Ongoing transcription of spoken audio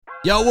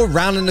Yo, we're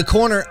rounding the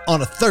corner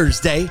on a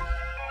Thursday.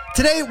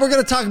 Today, we're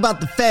going to talk about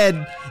the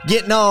Fed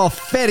getting all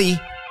Feddy.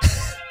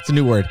 It's a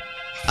new word.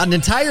 An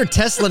entire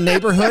Tesla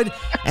neighborhood.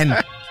 And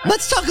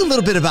let's talk a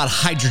little bit about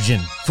hydrogen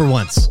for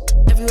once.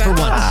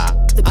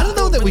 I don't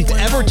know that we've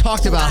ever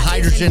talked about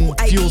hydrogen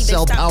fuel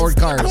cell powered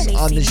cars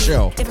on this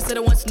show. I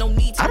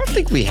don't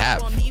think we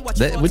have,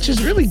 which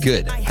is really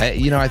good.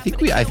 I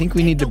think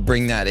we need to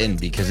bring that in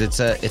because it's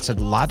a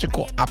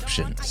logical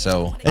option.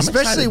 So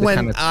especially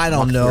when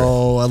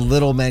a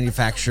little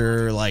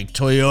manufacturer like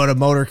Toyota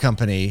Motor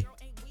Company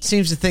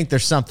seems to think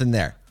there's something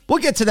there. We'll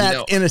get to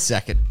that in a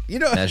second.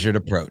 Measured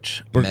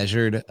approach.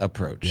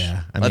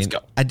 Yeah, let's go.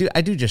 I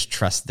do just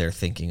trust their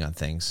thinking on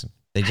things.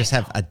 They just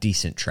have a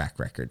decent track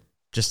record.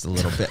 Just a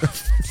little bit.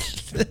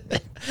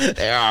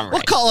 They're all right.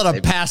 We'll call it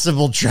a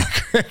passable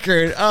track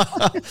record.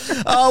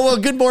 Well,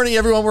 good morning,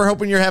 everyone. We're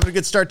hoping you're having a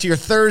good start to your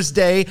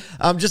Thursday.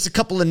 Just a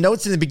couple of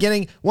notes in the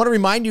beginning. Want to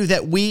remind you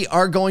that we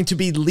are going to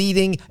be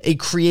leading a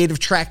creative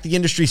track, the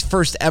industry's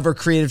first ever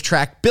creative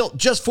track built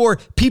just for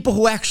people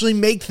who actually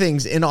make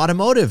things in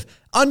automotive.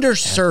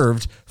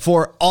 Underserved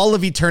for all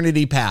of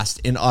eternity past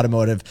in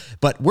automotive,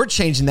 but we're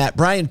changing that.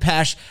 Brian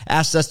Pash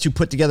asked us to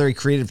put together a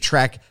creative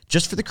track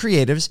just for the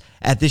creatives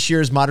at this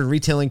year's Modern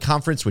Retailing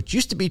Conference, which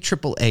used to be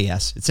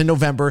AAAS. It's in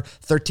November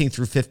 13th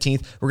through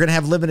 15th. We're going to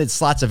have limited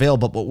slots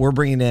available, but we're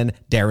bringing in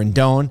Darren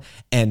Doan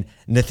and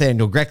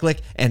Nathaniel Greklich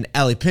and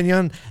Ali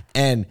Pinion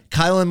and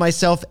Kyle and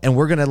myself, and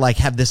we're going to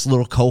have this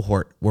little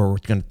cohort where we're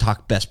going to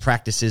talk best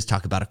practices,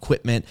 talk about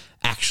equipment,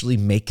 actually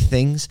make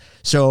things.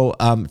 So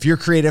if you're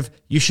creative,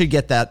 you should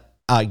get there.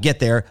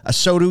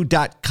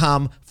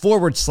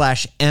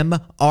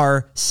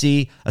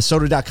 asotu.com/MRC,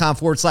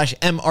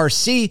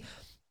 asotu.com/MRC.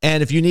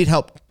 And if you need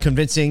help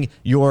convincing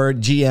your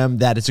GM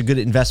that it's a good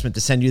investment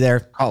to send you there,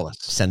 call us.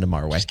 Send them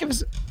our way. Just give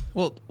us.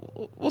 We'll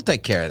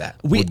take care of that.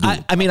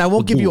 I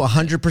won't give you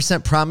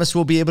 100% promise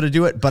we'll be able to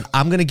do it, but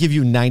I'm going to give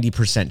you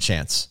 90%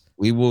 chance.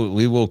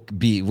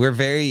 We're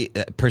very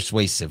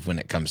persuasive when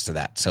it comes to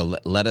that. So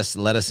let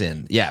us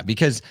in. Yeah,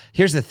 because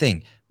here's the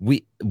thing.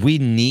 We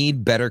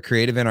need better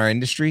creative in our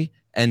industry.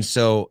 And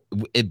so,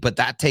 but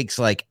that takes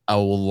a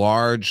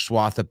large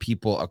swath of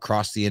people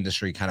across the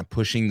industry kind of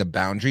pushing the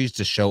boundaries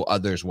to show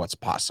others what's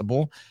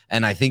possible.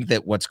 And I think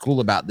that what's cool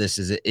about this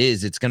is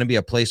it's going to be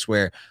a place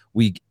where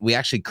we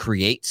actually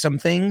create some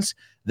things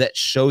that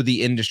show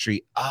the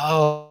industry,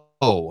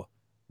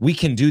 we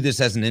can do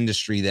this as an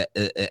industry that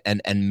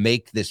and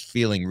make this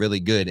feeling really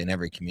good in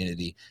every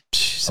community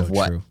of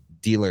what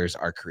dealers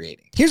are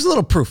creating. Here's a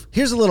little proof.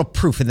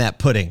 In that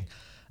pudding.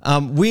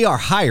 We are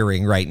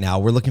hiring right now.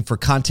 We're looking for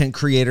content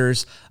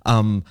creators,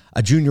 a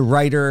junior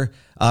writer,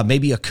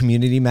 maybe a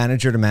community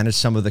manager to manage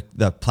some of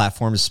the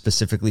platforms,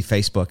 specifically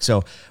Facebook.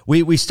 So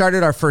we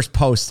started our first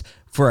post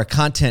for a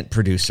content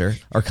producer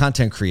or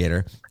content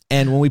creator.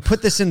 And when we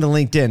put this into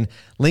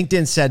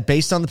LinkedIn said,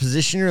 based on the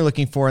position you're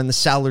looking for in the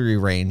salary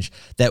range,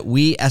 that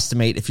we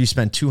estimate if you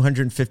spend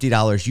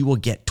 $250, you will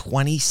get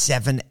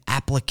 27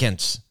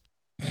 applicants.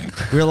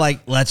 We're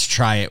like, let's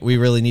try it. We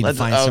really need to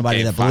find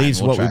somebody that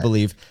believes what we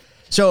believe.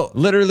 So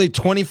literally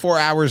 24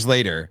 hours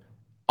later,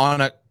 on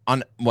a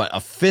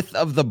fifth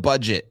of the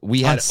budget,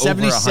 we had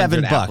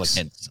 $77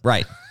 applicants.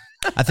 Right.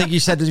 I think you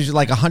said there's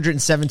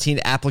 117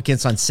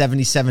 applicants on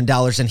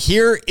 $77. And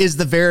here is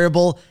the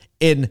variable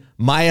in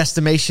my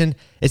estimation.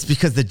 It's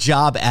because the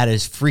job ad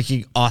is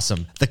freaking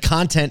awesome. The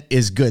content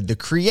is good. The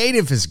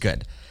creative is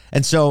good.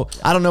 And so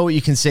I don't know what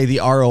you can say the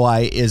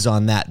ROI is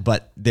on that,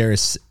 but there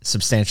is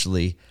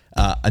substantially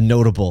a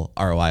notable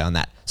ROI on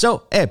that.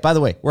 So, hey, by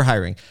the way, we're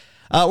hiring.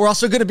 We're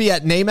also going to be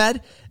at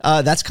NAMAD.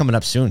 That's coming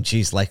up soon.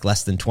 Geez,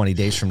 less than 20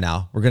 days from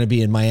now. We're going to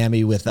be in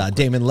Miami with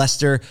Damon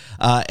Lester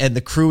and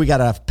the crew. We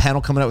got a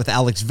panel coming up with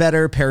Alex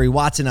Vetter, Perry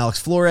Watson, Alex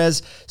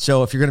Flores.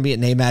 So if you're going to be at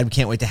NAMAD, we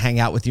can't wait to hang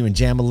out with you and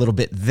jam a little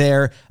bit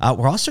there.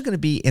 We're also going to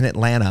be in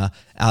Atlanta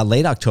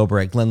late October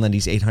at Glenn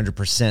Lundy's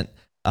 800%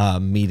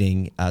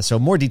 meeting. So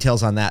more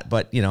details on that.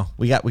 But,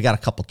 we got a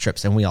couple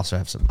trips, and we also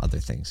have some other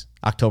things.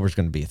 October's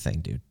going to be a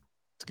thing, dude.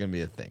 It's going to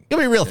be a thing. It'll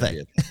be a real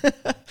thing.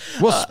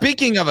 Well,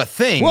 speaking of a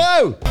thing.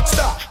 Whoa!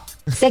 Stop.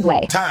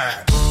 Segue.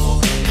 Time.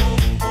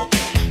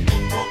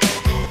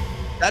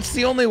 That's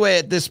the only way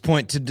at this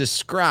point to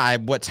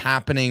describe what's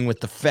happening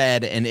with the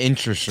Fed and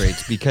interest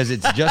rates, because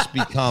it's just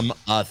become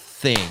a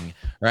thing,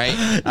 right?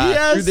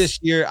 Yes. Through this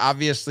year,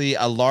 obviously,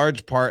 a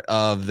large part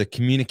of the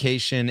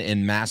communication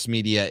in mass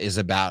media is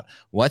about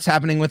what's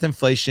happening with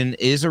inflation.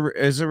 Is a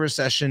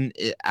recession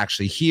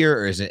actually here,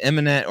 or is it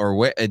imminent,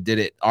 or did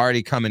it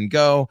already come and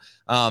go?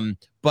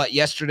 But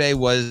yesterday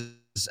was,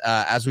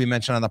 as we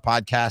mentioned on the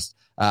podcast,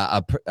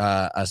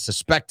 a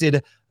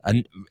suspected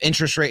an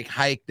interest rate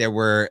hike. There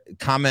were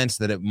comments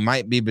that it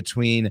might be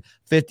between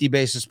 50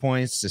 basis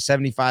points to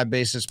 75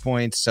 basis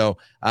points. So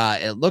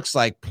it looks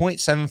like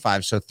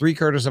 0.75, so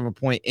 3/4 of a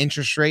point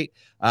interest rate,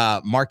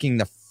 marking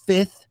the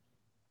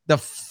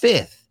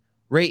fifth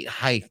rate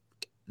hike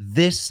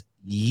this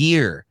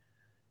year.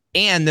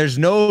 And there's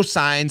no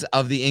signs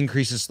of the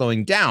increases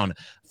slowing down.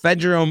 Fed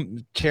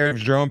Chair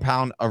Jerome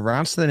Powell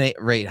announced the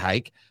rate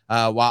hike,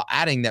 while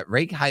adding that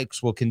rate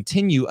hikes will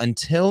continue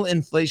until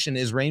inflation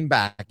is reined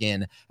back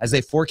in, as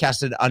they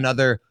forecasted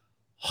another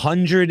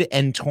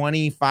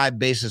 125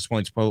 basis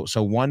points,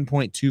 so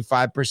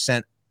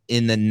 1.25%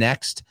 in the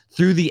next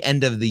through the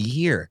end of the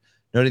year,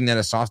 noting that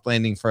a soft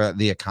landing for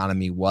the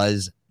economy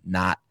was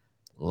not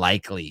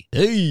likely.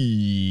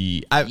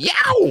 Hey,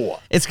 Yow!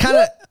 It's kind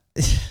of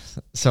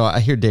so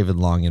I hear David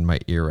Long in my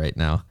ear right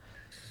now.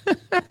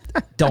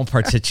 Don't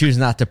choose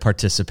not to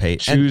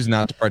participate.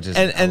 Not to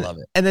participate. I love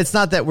it. And it's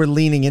not that we're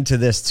leaning into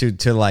this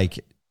to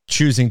like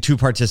choosing to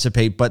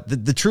participate, but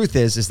the truth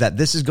is that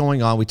this is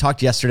going on. We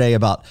talked yesterday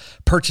about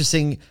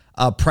purchasing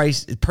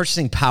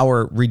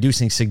power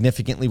reducing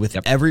significantly with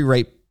every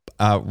rate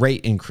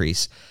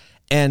increase.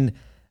 And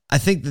I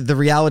think that the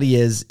reality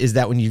is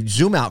that when you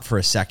zoom out for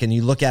a second,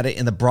 you look at it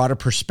in the broader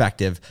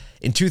perspective.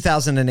 In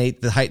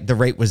 2008, the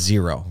rate was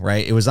zero,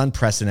 right? It was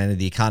unprecedented.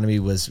 The economy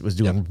was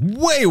doing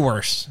way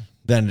worse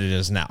than it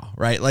is now,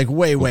 right? Like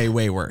way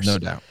worse. No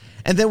doubt.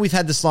 And then we've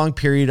had this long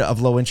period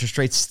of low interest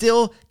rates,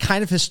 still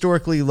kind of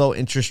historically low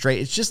interest rate.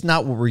 It's just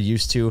not what we're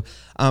used to.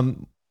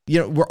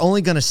 We're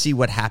only going to see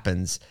what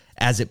happens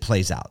as it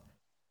plays out.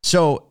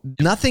 So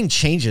nothing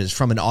changes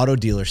from an auto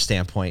dealer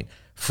standpoint,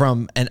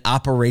 from an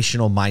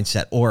operational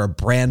mindset or a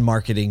brand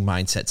marketing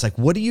mindset. It's like,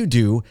 what do you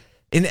do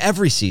in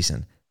every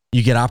season?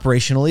 You get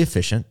operationally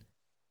efficient.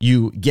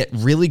 You get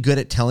really good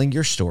at telling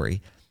your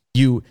story.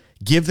 You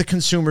give the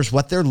consumers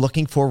what they're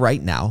looking for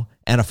right now,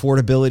 and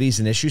affordability is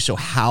an issue. So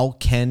how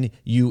can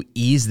you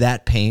ease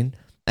that pain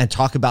and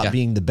talk about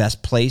being the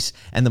best place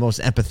and the most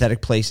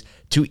empathetic place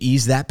to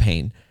ease that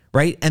pain?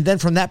 Right. And then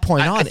from that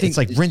point on, it's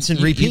like rinse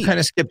and repeat. You kind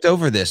of skipped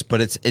over this,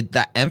 but it's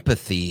that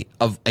empathy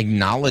of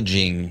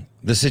acknowledging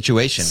the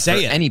situation for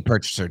any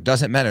purchaser.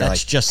 Doesn't matter.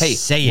 That's like, just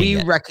saying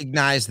we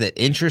recognize that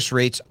interest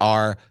rates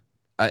are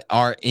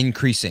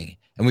increasing,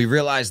 and we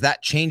realize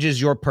that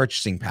changes your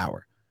purchasing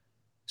power.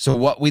 So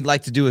what we'd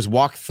like to do is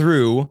walk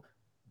through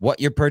what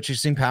your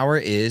purchasing power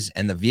is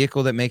and the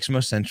vehicle that makes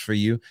most sense for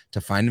you, to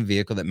find a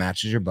vehicle that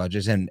matches your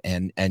budgets and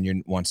your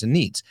wants and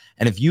needs.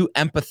 And if you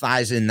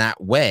empathize in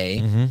that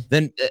way,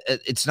 then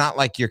it's not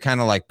like you're kind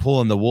of like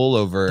pulling the wool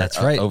over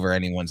over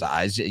anyone's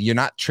eyes. You're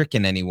not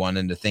tricking anyone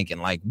into thinking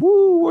like,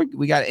 woo,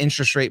 we got an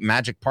interest rate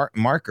magic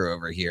marker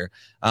over here.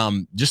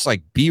 Just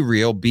like be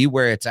real, be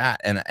where it's at.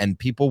 And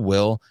people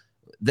will,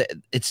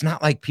 it's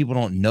not like people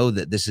don't know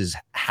that this is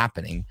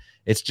happening.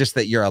 It's just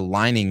that you're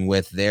aligning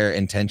with their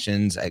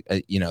intentions,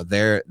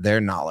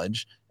 their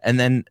knowledge, and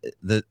then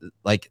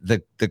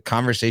the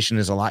conversation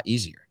is a lot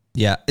easier.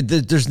 Yeah,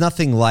 there's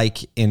nothing like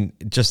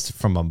just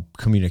from a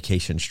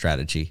communication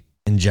strategy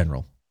in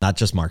general, not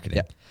just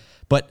marketing,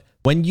 but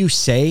when you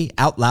say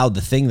out loud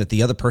the thing that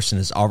the other person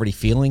is already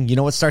feeling, you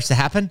know what starts to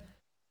happen?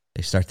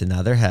 They start to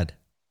nod their head,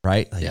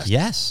 right? Like,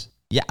 yes,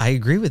 I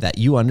agree with that.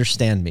 You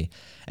understand me.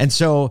 And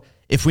so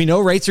if we know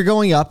rates are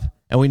going up,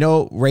 and we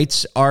know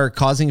rates are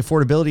causing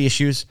affordability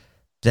issues,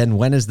 then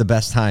when is the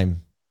best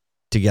time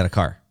to get a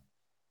car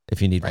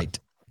if you need one?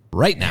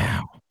 Right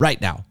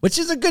now, which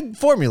is a good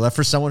formula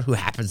for someone who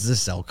happens to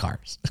sell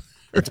cars.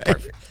 It's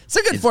perfect. It's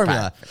a good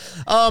formula.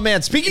 Perfect. Oh,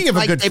 man, speaking of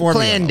a good formula.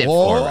 Planned it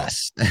for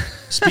us.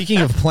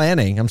 Speaking of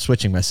planning, I'm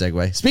switching my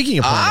segue. Speaking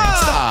of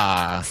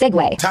planning.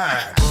 Segue.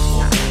 Time.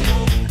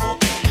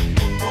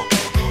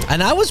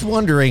 And I was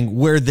wondering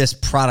where this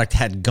product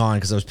had gone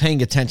because I was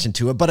paying attention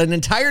to it, but an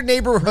entire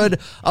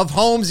neighborhood of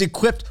homes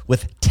equipped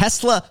with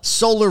Tesla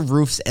solar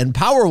roofs and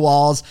power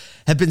walls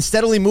have been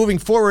steadily moving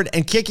forward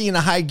and kicking into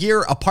high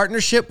gear. A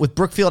partnership with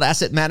Brookfield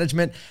Asset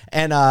Management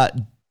and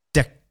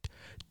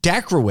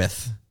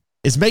Dacrowith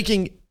is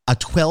making a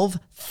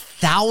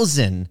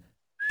 12,000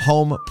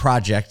 home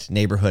project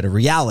neighborhood a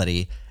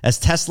reality, as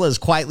Tesla has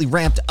quietly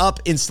ramped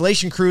up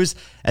installation crews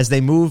as they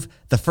move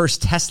the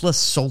first Tesla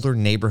solar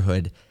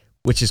neighborhood,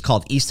 which is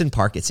called Easton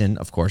Park. It's in,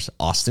 of course,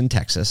 Austin,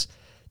 Texas,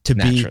 to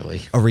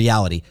be a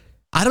reality.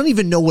 I don't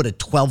even know what a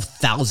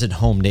 12,000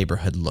 home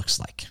neighborhood looks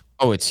like.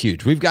 Oh, it's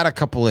huge. We've got a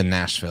couple in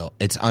Nashville.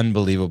 It's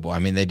unbelievable. I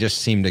mean, they just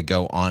seem to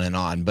go on and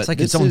on. But it's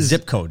like its own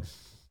zip code.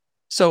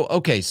 So,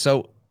 okay.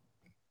 So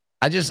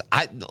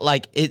I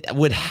like, it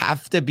would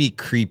have to be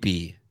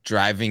creepy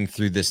driving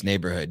through this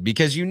neighborhood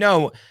because,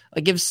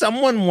 like if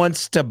someone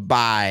wants to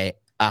buy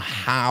a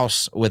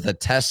house with a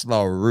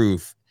Tesla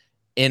roof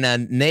in a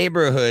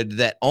neighborhood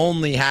that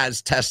only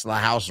has Tesla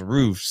house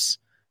roofs,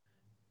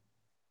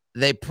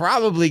 they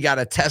probably got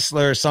a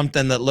Tesla or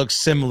something that looks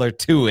similar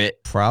to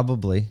it.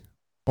 Probably.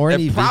 Or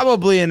they're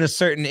probably in a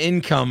certain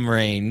income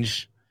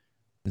range.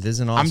 It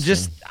isn't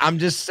awesome. I'm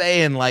just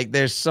saying, like,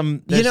 there's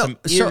some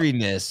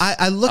eeriness. So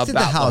I looked at the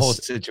house. The whole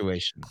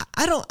situation.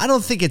 I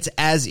don't think it's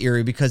as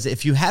eerie because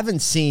if you haven't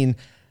seen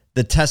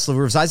the Tesla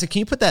roofs, Isaac, can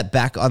you put that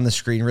back on the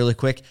screen really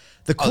quick?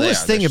 The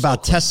coolest thing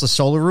about Tesla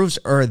solar roofs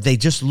are they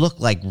just look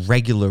like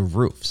regular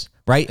roofs,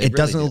 right? It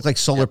doesn't look like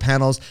solar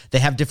panels. They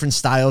have different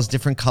styles,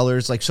 different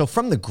colors. Like, so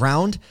from the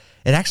ground,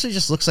 it actually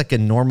just looks like a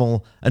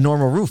normal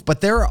roof.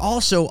 But there are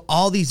also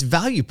all these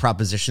value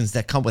propositions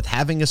that come with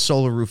having a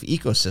solar roof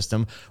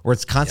ecosystem where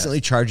it's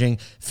constantly charging,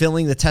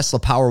 filling the Tesla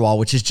Powerwall,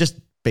 which is just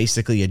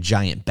basically a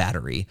giant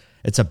battery.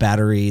 It's a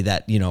battery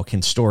that, you know,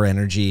 can store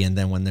energy, and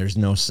then when there's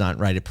no sun,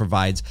 right, it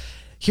provides.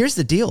 Here's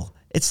the deal.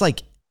 It's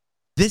like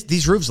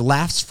these roofs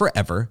last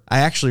forever. I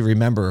actually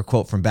remember a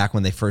quote from back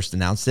when they first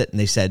announced it, and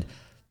they said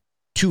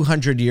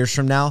 200 years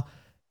from now,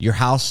 your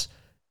house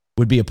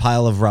would be a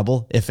pile of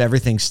rubble. If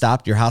everything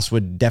stopped, your house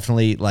would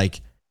definitely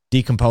like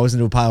decompose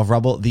into a pile of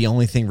rubble. The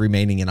only thing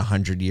remaining in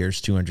 100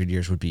 years, 200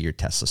 years would be your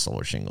Tesla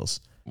solar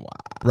shingles. Wow.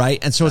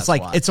 Right. And so it's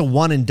like, it's a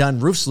one and done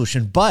roof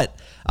solution. But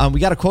we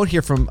got a quote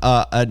here from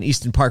an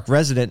Easton Park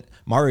resident,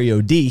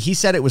 Mario D. He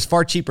said it was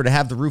far cheaper to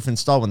have the roof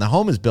installed when the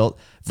home is built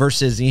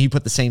versus he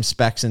put the same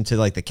specs into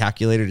like the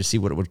calculator to see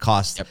what it would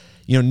cost. Yep.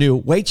 You know, new,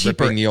 way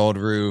cheaper. Ripping the old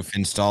roof,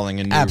 installing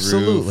a new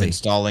roof,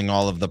 installing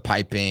all of the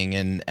piping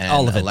and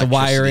all of it, the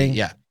wiring.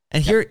 Yeah.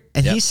 And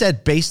he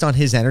said based on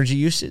his energy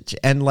usage,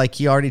 and like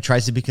he already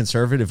tries to be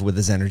conservative with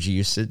his energy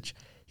usage,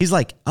 he's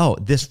like, oh,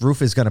 this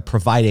roof is going to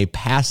provide a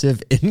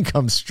passive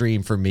income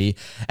stream for me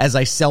as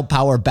I sell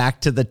power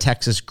back to the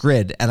Texas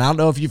grid. And I don't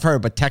know if you've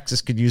heard, but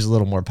Texas could use a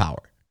little more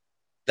power.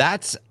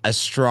 That's a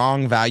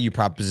strong value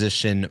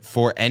proposition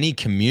for any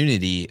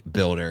community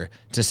builder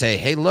to say,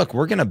 hey, look,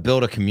 we're going to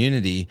build a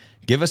community.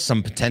 Give us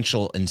some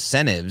potential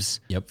incentives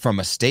from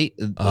a state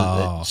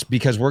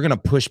because we're going to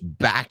push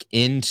back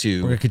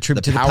into we're going to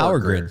contribute to the power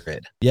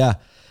grid. Yeah.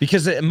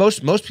 Because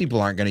most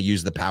people aren't going to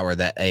use the power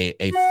that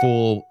a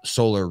full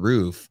solar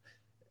roof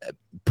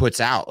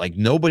puts out. Like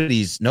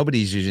nobody's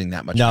using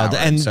that much power.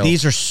 And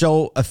these are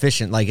so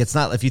efficient. Like it's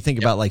not, if you think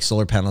about like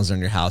solar panels on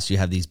your house, you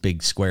have these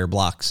big square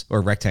blocks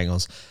or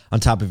rectangles on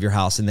top of your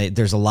house, and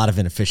there's a lot of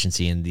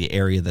inefficiency in the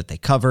area that they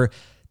cover.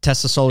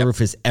 Tesla solar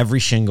roof is every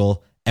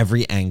shingle,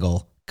 every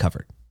angle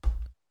covered.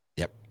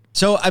 Yep.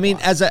 So, I mean,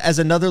 as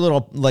another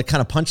little like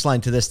kind of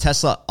punchline to this,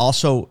 Tesla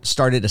also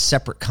started a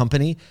separate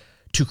company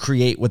to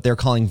create what they're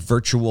calling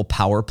virtual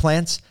power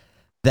plants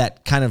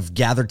that kind of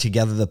gather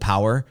together the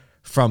power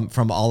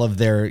from all of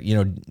their,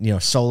 you know,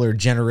 solar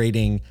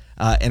generating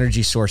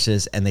energy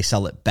sources, and they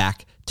sell it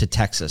back to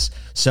Texas.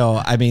 So,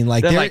 I mean,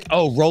 like they're like,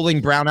 oh,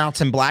 rolling brownouts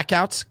and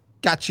blackouts,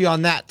 got you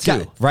on that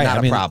too. Right.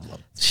 Not a problem.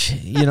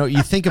 You know,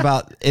 you think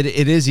about it,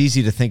 it is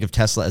easy to think of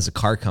Tesla as a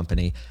car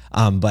company.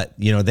 But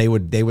you know, they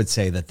would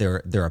say that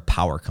they're a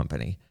power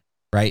company,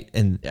 right?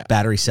 And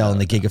battery cell and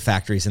the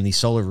gigafactories and these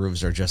solar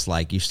roofs are just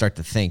like, you start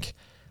to think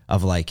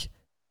of like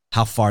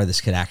how far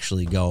this could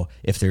actually go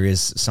if there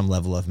is some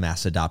level of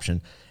mass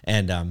adoption.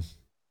 And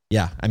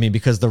I mean,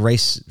 because the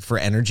race for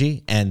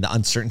energy and the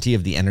uncertainty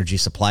of the energy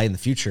supply in the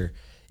future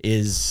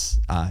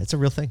is it's a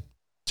real thing.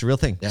 It's a real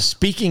thing. Yeah.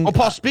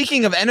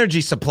 Speaking of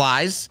energy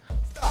supplies,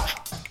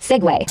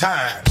 Segue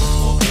time.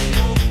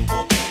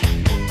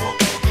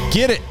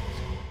 Get it.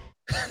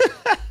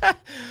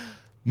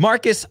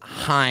 Marcus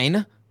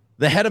Hein,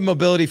 the head of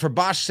mobility for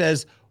Bosch,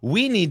 says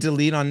we need to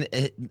lead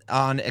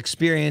on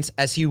experience,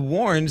 as he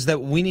warns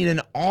that we need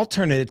an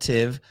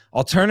alternative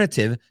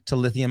to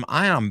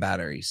lithium-ion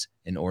batteries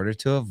in order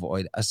to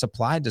avoid a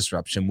supply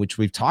disruption, which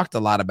we've talked a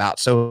lot about.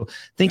 So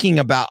thinking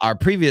about our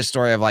previous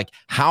story of like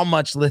how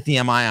much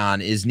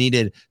lithium-ion is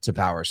needed to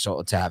power,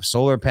 so to have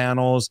solar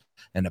panels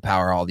and to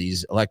power all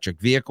these electric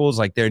vehicles,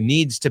 like there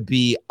needs to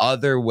be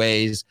other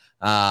ways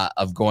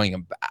of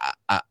going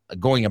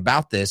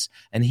about this.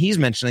 And he's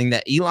mentioning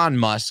that Elon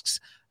Musk's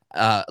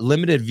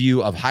limited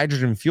view of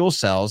hydrogen fuel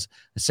cells,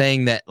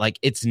 saying that like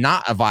it's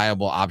not a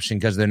viable option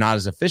because they're not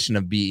as efficient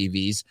of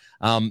BEVs.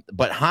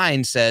 But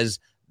Hein says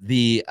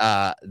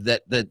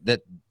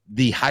that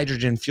the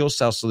hydrogen fuel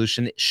cell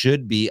solution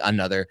should be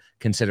another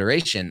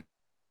consideration.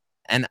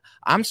 And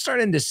I'm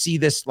starting to see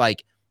this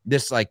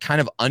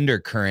kind of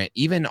undercurrent,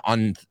 even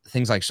on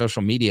things like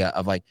social media,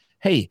 of like,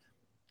 hey,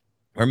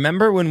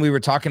 remember when we were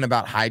talking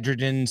about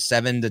hydrogen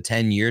 7 to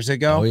 10 years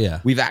ago? Oh,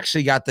 yeah. We've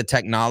actually got the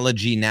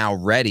technology now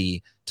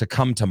ready to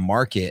come to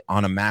market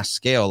on a mass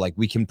scale. Like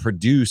we can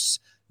produce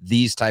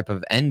these type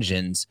of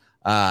engines.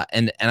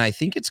 And I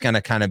think it's going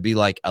to kind of be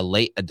like a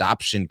late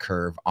adoption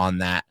curve on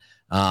that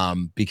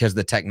because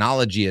the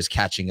technology is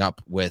catching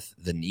up with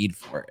the need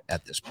for it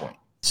at this point.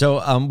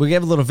 So we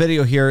have a little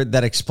video here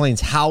that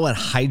explains how a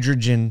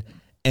hydrogen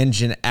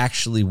engine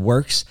actually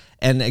works.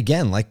 And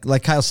again,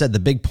 like Kyle said, the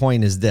big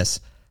point is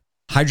this: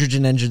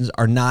 hydrogen engines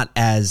are not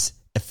as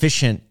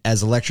efficient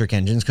as electric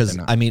engines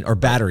or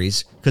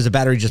batteries, because the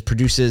battery just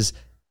produces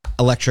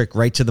electric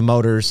right to the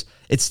motors.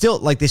 It's still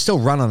like they still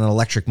run on an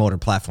electric motor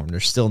platform. They're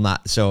still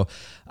not so,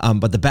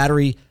 but the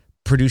battery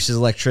produces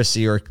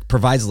electricity or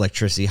provides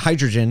electricity.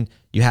 Hydrogen,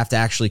 you have to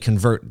actually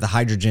convert the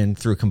hydrogen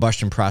through a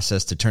combustion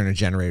process to turn a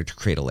generator to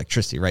create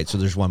electricity, right? So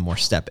there's one more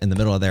step in the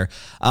middle of there.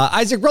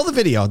 Isaac, roll the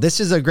video. This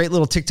is a great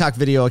little TikTok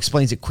video,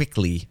 explains it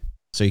quickly.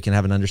 so you can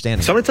have an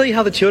understanding. So I'm going to tell you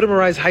how the Toyota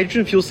Mirai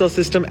hydrogen fuel cell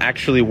system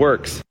actually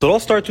works. So it all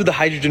starts with the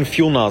hydrogen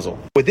fuel nozzle.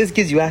 What this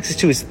gives you access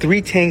to is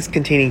 3 tanks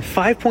containing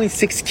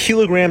 5.6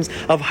 kilograms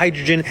of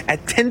hydrogen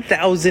at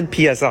 10,000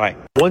 psi.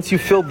 Once you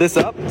fill this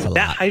up,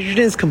 that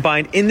hydrogen is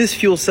combined in this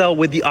fuel cell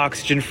with the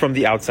oxygen from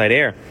the outside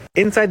air.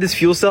 Inside this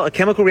fuel cell, a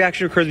chemical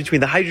reaction occurs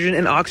between the hydrogen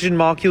and oxygen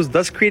molecules,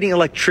 thus creating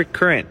electric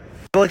current.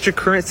 Electric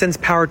current sends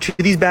power to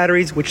these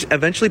batteries, which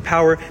eventually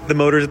power the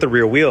motors at the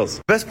rear wheels.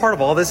 The best part of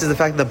all this is the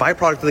fact that the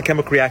byproduct of the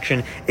chemical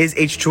reaction is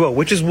H2O,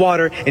 which is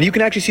water, and you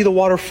can actually see the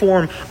water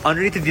form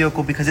underneath the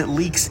vehicle because it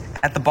leaks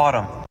at the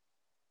bottom.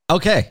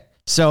 Okay,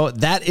 so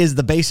that is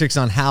the basics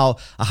on how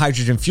a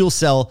hydrogen fuel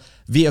cell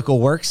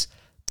vehicle works.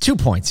 2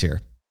 points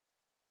here.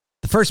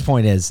 The first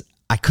point is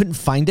I couldn't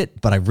find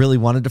it, but I really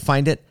wanted to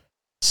find it.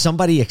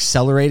 Somebody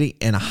accelerating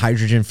in a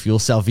hydrogen fuel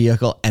cell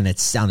vehicle, and it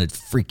sounded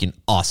freaking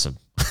awesome.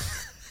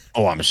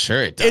 Oh, I'm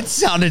sure it does. It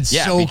sounded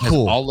so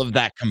cool. All of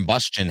that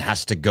combustion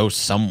has to go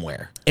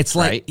somewhere. It's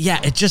like, right? Yeah,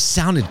 it just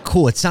sounded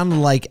cool. It sounded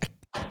like,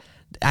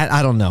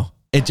 I don't know.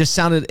 It just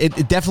sounded,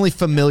 it definitely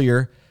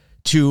familiar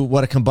to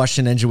what a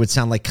combustion engine would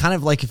sound like. Kind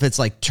of like if it's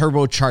like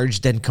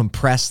turbocharged and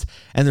compressed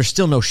and there's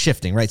still no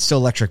shifting, right? Still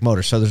electric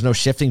motor. So there's no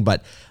shifting,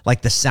 but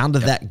like the sound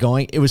of that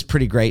going, it was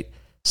pretty great.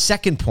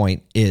 Second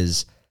point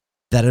is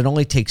that it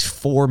only takes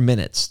 4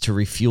 minutes to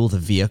refuel the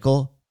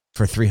vehicle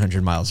for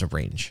 300 miles of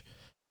range.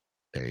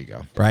 There you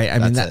go. Right. I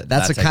mean,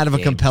 that's a kind of a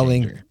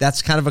compelling, changer.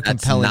 That's kind of a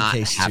compelling not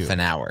case half too. an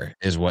hour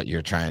is what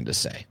you're trying to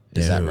say.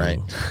 Is that right?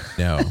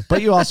 No,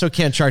 but you also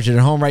can't charge it at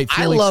home, right?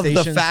 I love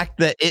the fact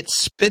that it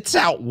spits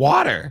out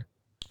water.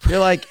 You're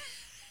like,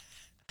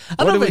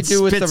 what do we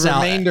do with the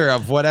remainder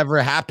of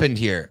whatever happened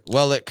here?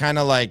 Well, it kind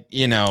of like,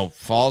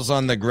 falls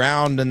on the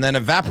ground and then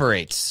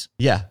evaporates.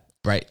 Yeah.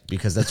 Right,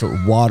 because that's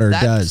what water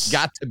does. It's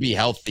got to be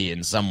healthy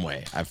in some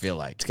way, I feel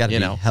like. It's got to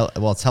be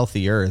well, it's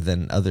healthier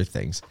than other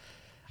things.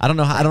 I don't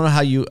know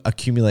how you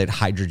accumulate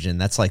hydrogen.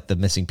 That's like the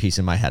missing piece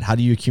in my head. How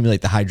do you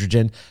accumulate the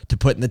hydrogen to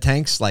put in the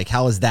tanks? Like,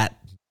 how is that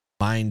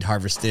mined,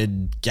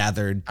 harvested,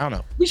 gathered? I don't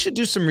know. We should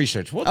do some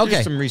research. We'll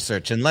do some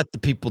research and let the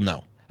people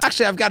know.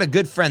 Actually, I've got a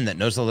good friend that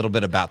knows a little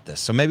bit about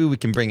this, so maybe we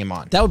can bring him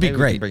on. That would be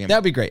great. That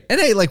would be great.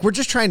 And hey, like, we're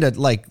just trying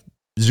to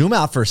zoom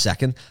out for a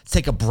second. Let's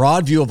take a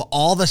broad view of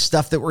all the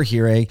stuff that we're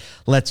hearing.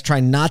 Let's try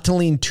not to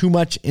lean too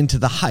much into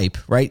the hype,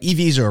 right?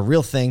 EVs are a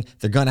real thing.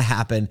 They're going to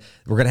happen.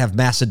 We're going to have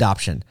mass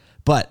adoption.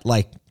 But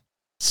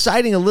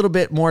citing a little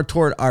bit more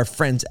toward our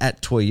friends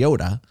at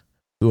Toyota,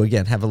 who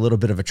again have a little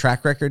bit of a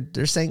track record,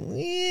 they're saying,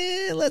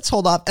 let's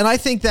hold off. And I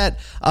think that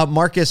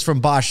Marcus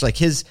from Bosch,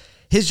 his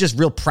just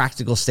real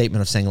practical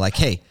statement of saying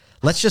hey,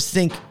 let's just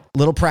think a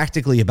little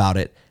practically about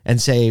it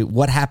and say,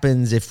 what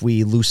happens if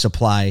we lose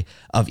supply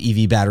of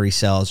EV battery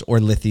cells or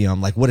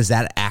lithium? What is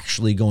that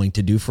actually going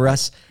to do for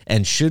us?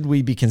 And should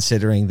we be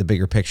considering the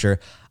bigger picture?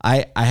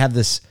 I have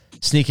this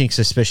sneaking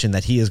suspicion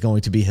that he is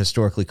going to be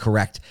historically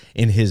correct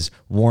in his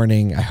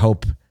warning. I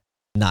hope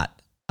not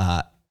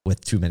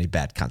with too many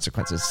bad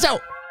consequences. So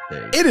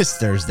it is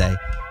Thursday,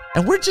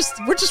 and we're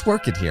just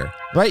working here,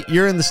 right?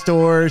 You're in the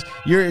stores,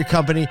 you're at your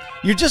company,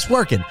 you're just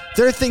working.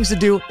 There are things to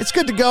do. It's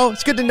good to go.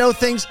 It's good to know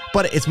things,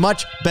 but it's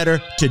much better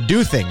to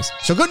do things.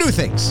 So go do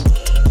things.